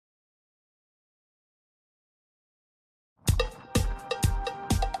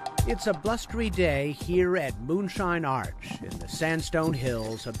It's a blustery day here at Moonshine Arch in the sandstone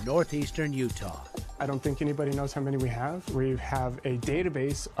hills of northeastern Utah. I don't think anybody knows how many we have. We have a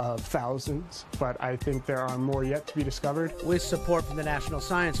database of thousands, but I think there are more yet to be discovered. With support from the National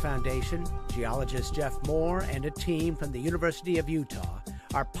Science Foundation, geologist Jeff Moore and a team from the University of Utah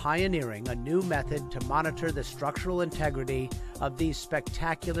are pioneering a new method to monitor the structural integrity of these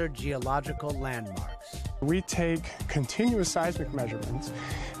spectacular geological landmarks. We take continuous seismic measurements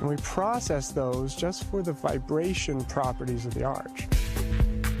and we process those just for the vibration properties of the arch.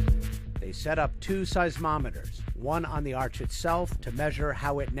 They set up 2 seismometers, one on the arch itself to measure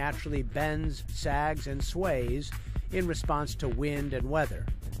how it naturally bends, sags, and sways in response to wind and weather.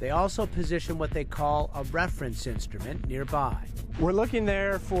 They also position what they call a reference instrument nearby. We're looking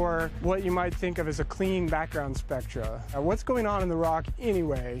there for what you might think of as a clean background spectra. What's going on in the rock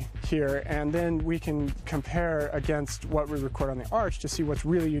anyway here, and then we can compare against what we record on the arch to see what's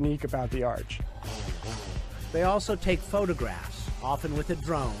really unique about the arch. They also take photographs, often with a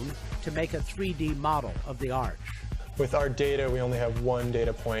drone, to make a 3D model of the arch. With our data, we only have 1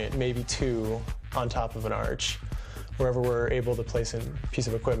 data point, maybe 2, on top of an arch, wherever we're able to place a piece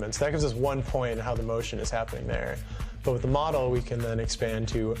of equipment. So that gives us 1 point of how the motion is happening there. But with the model, we can then expand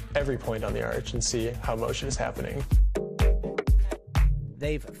to every point on the arch and see how motion is happening.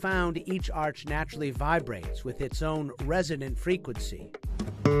 They've found each arch naturally vibrates with its own resonant frequency,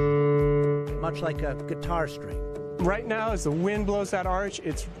 much like a guitar string. Right now, as the wind blows that arch,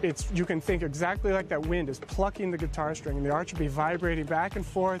 you can think exactly like that wind is plucking the guitar string, and the arch will be vibrating back and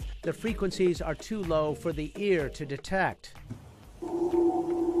forth. The frequencies are too low for the ear to detect.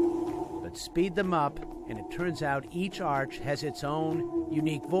 But speed them up, and it turns out each arch has its own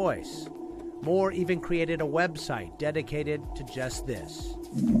unique voice. Moore even created a website dedicated to just this.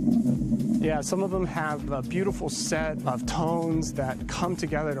 Yeah, some of them have a beautiful set of tones that come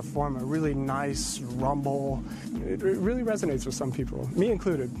together to form a really nice rumble. It really resonates with some people, me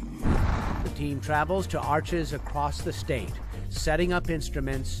included. The team travels to arches across the state, setting up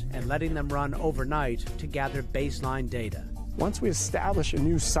instruments and letting them run overnight to gather baseline data. Once we establish a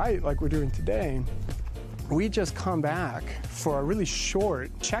new site like we're doing today, we just come back for a really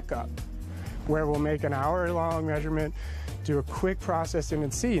short checkup where we'll make an hour-long measurement, do a quick processing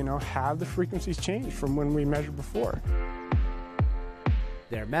and see, have the frequencies changed from when we measured before.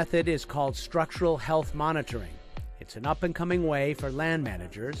 Their method is called structural health monitoring. It's an up-and-coming way for land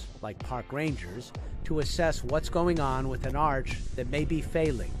managers, like park rangers, to assess what's going on with an arch that may be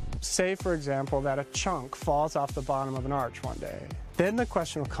failing. Say, for example, that a chunk falls off the bottom of an arch one day. Then the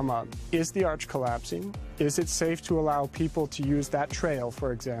question will come up, is the arch collapsing? Is it safe to allow people to use that trail,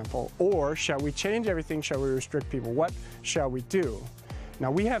 for example? Or shall we change everything? Shall we restrict people? What shall we do? Now,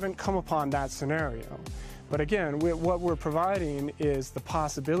 we haven't come upon that scenario. But again, what we're providing is the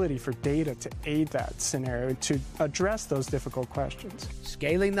possibility for data to aid that scenario, to address those difficult questions.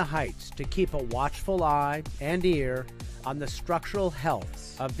 Scaling the heights to keep a watchful eye and ear on the structural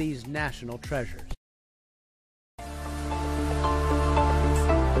health of these national treasures.